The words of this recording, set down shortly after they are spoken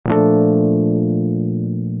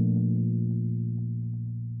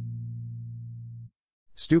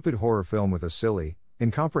stupid horror film with a silly,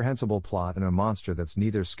 incomprehensible plot and a monster that's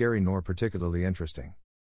neither scary nor particularly interesting.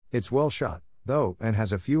 It's well shot, though, and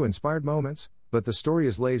has a few inspired moments, but the story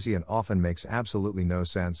is lazy and often makes absolutely no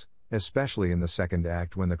sense, especially in the second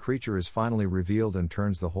act when the creature is finally revealed and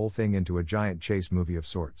turns the whole thing into a giant chase movie of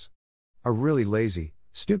sorts. A really lazy,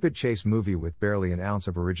 stupid chase movie with barely an ounce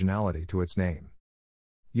of originality to its name.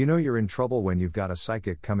 You know you're in trouble when you've got a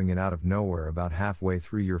psychic coming in out of nowhere about halfway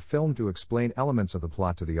through your film to explain elements of the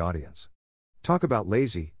plot to the audience. Talk about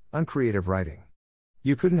lazy, uncreative writing.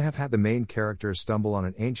 You couldn't have had the main character stumble on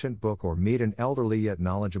an ancient book or meet an elderly yet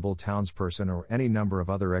knowledgeable townsperson or any number of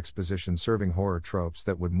other exposition-serving horror tropes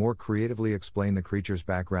that would more creatively explain the creature's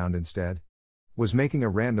background instead? Was making a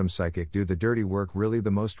random psychic do the dirty work really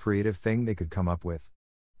the most creative thing they could come up with?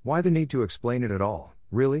 Why the need to explain it at all,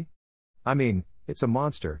 really? I mean, it's a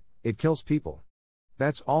monster, it kills people.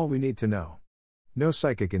 That's all we need to know. No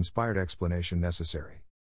psychic-inspired explanation necessary.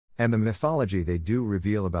 And the mythology they do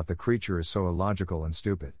reveal about the creature is so illogical and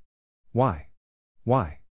stupid. Why?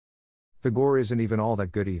 Why? The gore isn't even all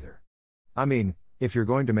that good either. I mean, if you're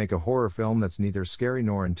going to make a horror film that's neither scary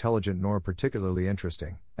nor intelligent nor particularly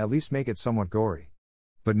interesting, at least make it somewhat gory.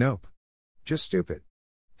 But nope. Just stupid.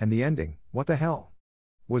 And the ending, what the hell?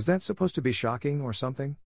 Was that supposed to be shocking or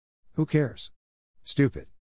something? Who cares? Stupid.